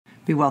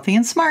Be Wealthy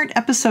and Smart,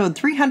 episode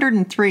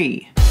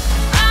 303.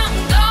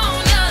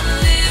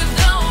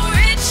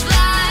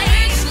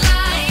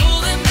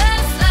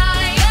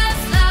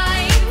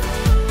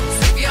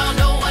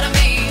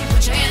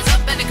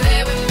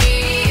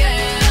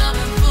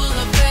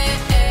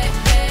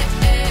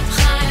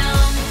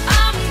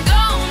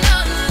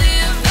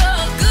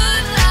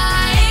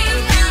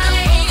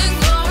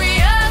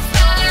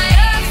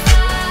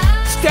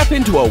 Step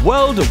into a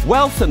world of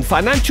wealth and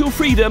financial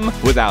freedom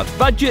without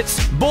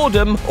budgets,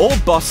 boredom, or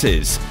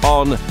bosses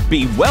on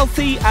Be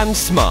Wealthy and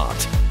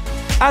Smart.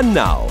 And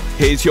now,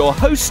 here's your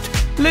host,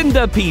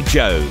 Linda P.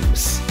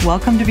 Jones.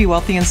 Welcome to Be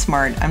Wealthy and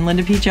Smart. I'm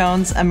Linda P.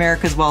 Jones,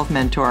 America's Wealth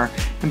Mentor,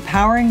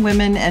 empowering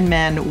women and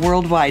men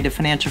worldwide to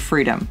financial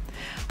freedom.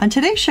 On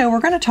today's show,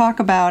 we're going to talk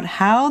about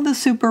how the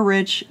super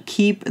rich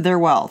keep their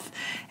wealth.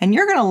 And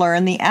you're going to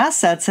learn the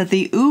assets that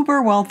the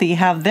uber wealthy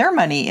have their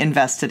money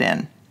invested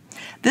in.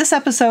 This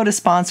episode is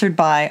sponsored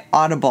by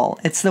Audible.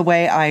 It's the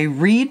way I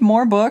read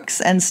more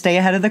books and stay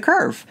ahead of the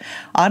curve.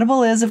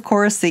 Audible is, of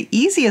course, the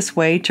easiest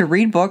way to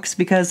read books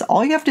because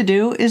all you have to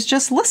do is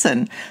just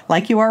listen,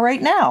 like you are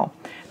right now.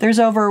 There's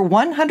over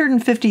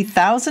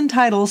 150,000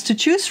 titles to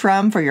choose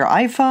from for your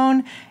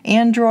iPhone,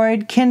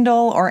 Android,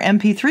 Kindle, or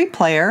MP3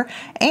 player,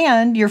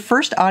 and your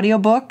first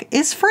audiobook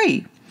is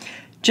free.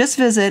 Just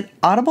visit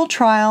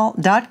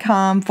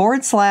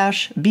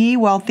audibletrial.com/be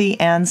wealthy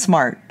and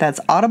smart. That's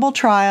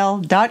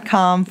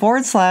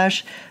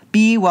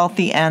audibletrial.com/be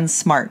wealthy and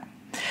smart.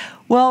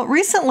 Well,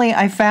 recently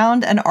I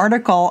found an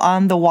article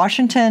on the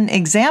Washington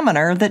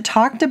Examiner that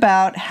talked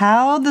about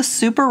how the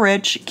super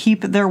rich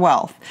keep their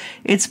wealth.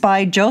 It's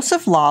by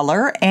Joseph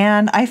Lawler,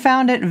 and I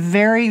found it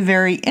very,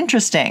 very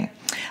interesting.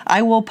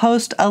 I will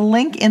post a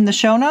link in the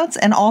show notes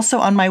and also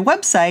on my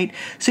website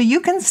so you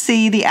can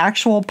see the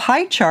actual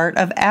pie chart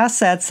of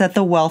assets that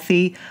the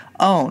wealthy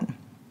own.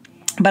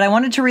 But I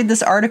wanted to read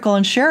this article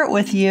and share it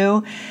with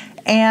you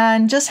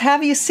and just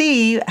have you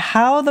see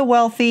how the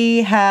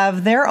wealthy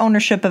have their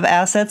ownership of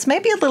assets,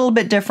 maybe a little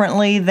bit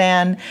differently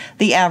than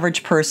the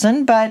average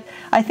person, but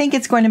I think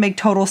it's going to make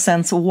total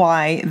sense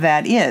why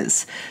that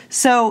is.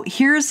 So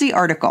here's the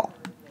article.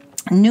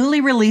 Newly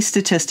released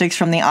statistics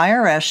from the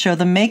IRS show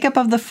the makeup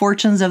of the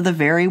fortunes of the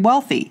very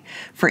wealthy.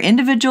 For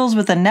individuals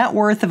with a net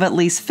worth of at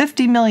least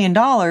 $50 million,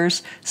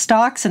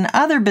 stocks and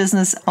other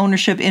business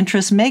ownership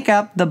interests make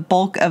up the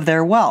bulk of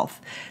their wealth.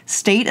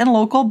 State and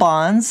local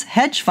bonds,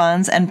 hedge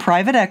funds, and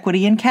private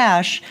equity and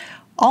cash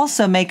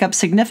also make up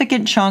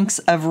significant chunks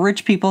of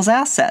rich people's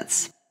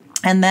assets.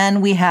 And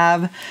then we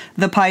have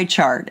the pie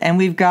chart, and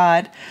we've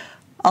got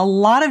a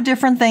lot of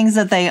different things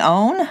that they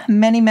own,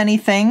 many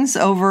things,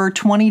 over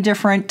 20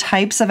 different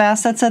types of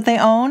assets that they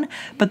own.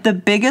 But the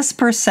biggest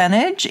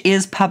percentage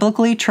is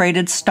publicly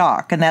traded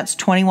stock, and that's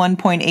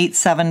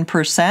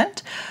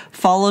 21.87%,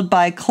 followed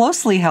by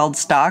closely held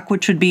stock,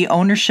 which would be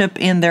ownership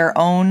in their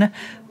own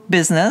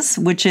business,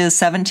 which is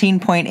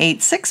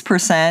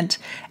 17.86%,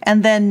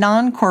 and then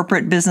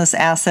non-corporate business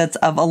assets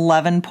of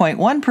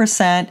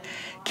 11.1%,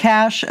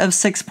 cash of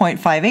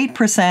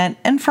 6.58%,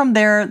 and from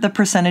there, the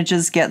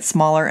percentages get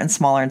smaller and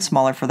smaller and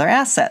smaller for their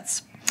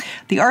assets.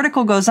 The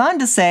article goes on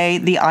to say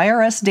the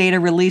IRS data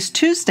released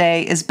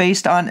Tuesday is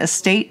based on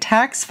estate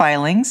tax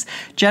filings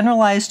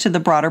generalized to the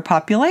broader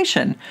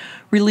population.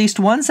 Released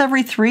once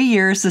every 3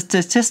 years, the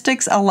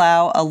statistics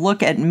allow a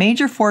look at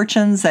major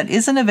fortunes that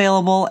isn't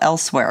available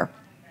elsewhere.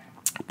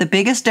 The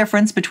biggest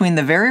difference between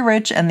the very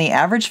rich and the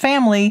average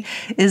family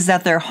is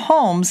that their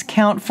homes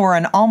count for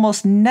an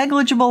almost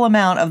negligible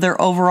amount of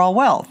their overall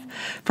wealth.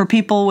 For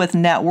people with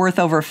net worth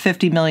over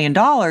 $50 million,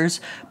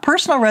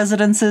 personal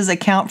residences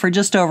account for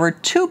just over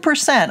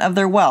 2% of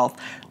their wealth,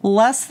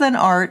 less than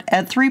art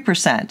at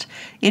 3%.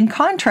 In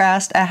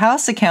contrast, a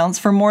house accounts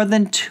for more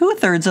than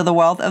 2/3 of the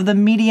wealth of the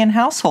median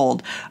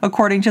household,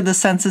 according to the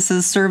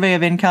census's Survey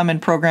of Income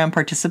and Program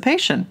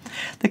Participation.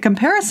 The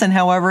comparison,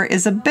 however,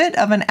 is a bit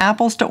of an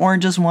apples to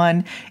oranges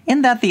one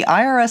in that the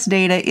IRS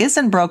data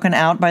isn't broken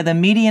out by the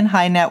median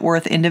high net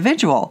worth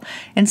individual.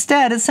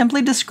 Instead, it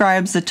simply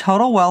describes the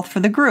total wealth for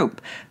the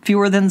group.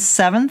 Fewer than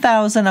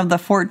 7,000 of the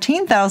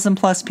 14,000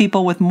 plus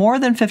people with more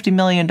than $50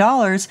 million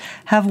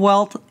have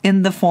wealth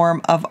in the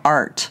form of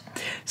art.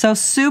 So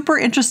super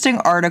interesting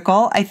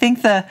article. I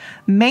think the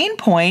main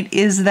point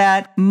is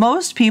that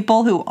most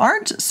people who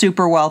aren't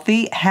super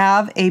wealthy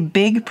have a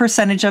big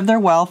percentage of their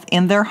wealth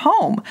in their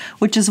home,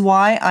 which is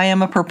why I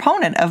am a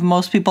proponent of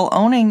most people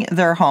owning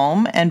their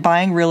home and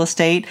buying real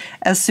estate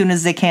as soon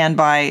as they can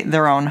buy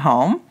their own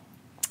home.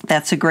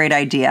 That's a great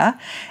idea.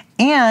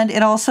 And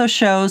it also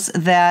shows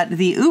that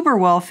the uber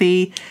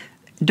wealthy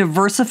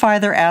diversify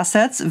their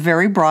assets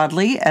very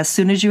broadly. As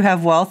soon as you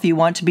have wealth, you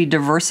want to be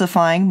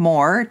diversifying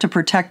more to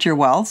protect your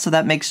wealth. So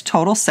that makes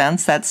total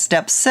sense. That's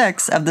step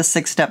 6 of the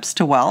 6 steps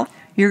to wealth.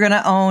 You're going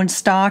to own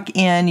stock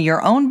in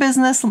your own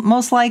business,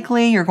 most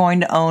likely. You're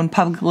going to own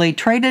publicly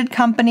traded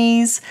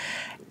companies.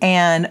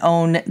 and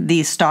own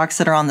these stocks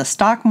that are on the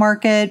stock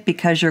market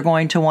because you're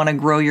going to want to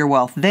grow your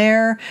wealth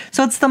there.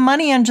 So it's the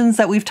money engines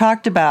that we've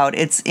talked about.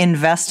 It's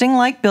investing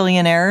like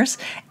billionaires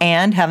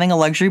and having a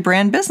luxury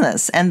brand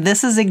business. And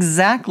this is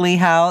exactly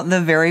how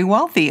the very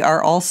wealthy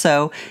are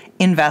also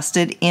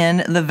invested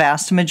in the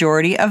vast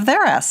majority of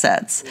their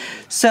assets.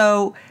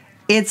 So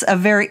it's a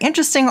very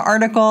interesting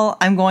article.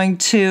 I'm going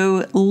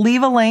to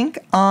leave a link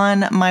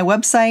on my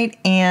website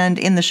and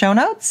in the show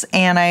notes,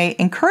 and I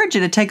encourage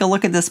you to take a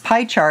look at this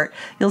pie chart.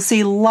 You'll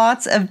see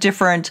lots of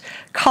different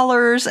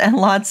colors and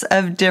lots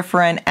of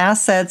different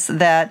assets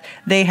that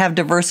they have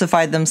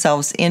diversified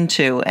themselves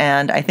into,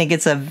 and I think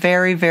it's a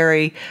very,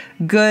 very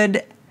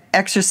good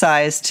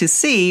exercise to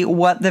see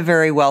what the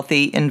very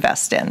wealthy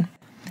invest in.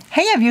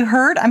 Hey, have you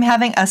heard I'm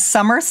having a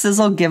summer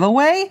sizzle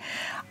giveaway?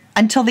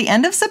 Until the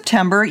end of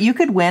September, you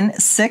could win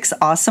 6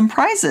 awesome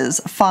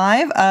prizes.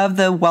 5 of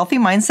the Wealthy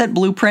Mindset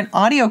Blueprint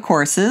audio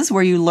courses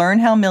where you learn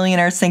how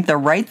millionaires think the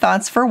right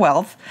thoughts for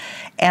wealth,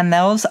 and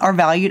those are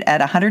valued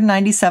at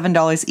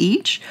 $197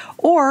 each,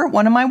 or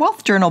one of my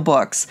Wealth Journal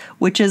books,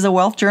 which is a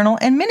wealth journal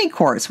and mini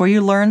course where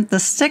you learn the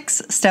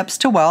 6 steps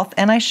to wealth,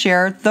 and I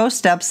share those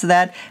steps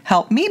that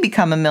help me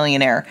become a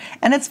millionaire,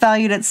 and it's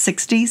valued at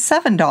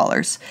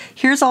 $67.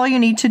 Here's all you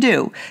need to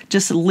do.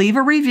 Just leave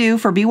a review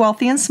for Be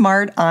Wealthy and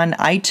Smart on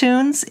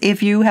iTunes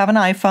if you have an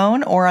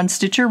iPhone, or on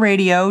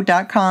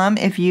StitcherRadio.com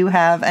if you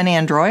have an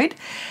Android.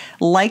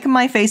 Like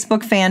my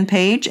Facebook fan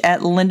page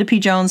at Linda P.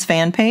 Jones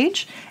fan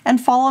page,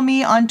 and follow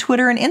me on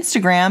Twitter and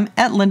Instagram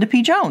at Linda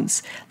P.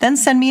 Jones. Then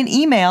send me an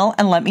email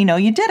and let me know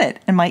you did it.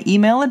 And my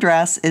email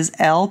address is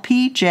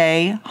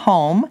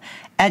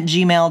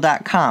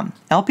lpjhome@gmail.com.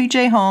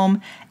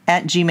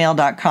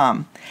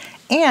 lpjhome@gmail.com.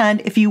 And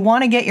if you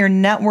want to get your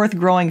net worth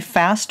growing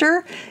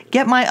faster,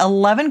 get my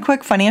 11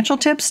 quick financial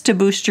tips to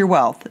boost your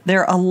wealth.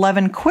 There are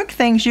 11 quick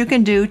things you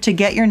can do to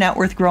get your net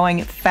worth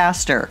growing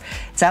faster.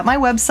 It's at my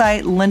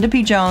website,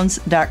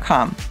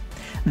 lindapjones.com.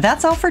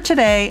 That's all for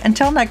today.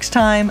 Until next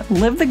time,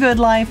 live the good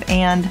life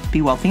and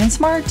be wealthy and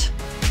smart.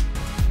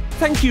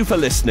 Thank you for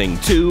listening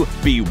to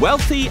Be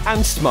Wealthy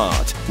and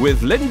Smart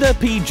with Linda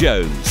P.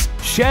 Jones.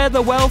 Share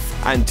the wealth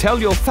and tell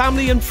your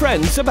family and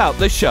friends about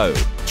the show.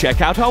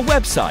 Check out our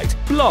website,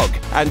 blog,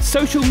 and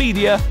social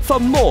media for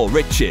more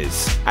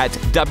riches at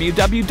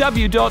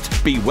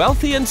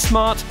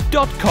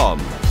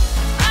www.bewealthyandsmart.com.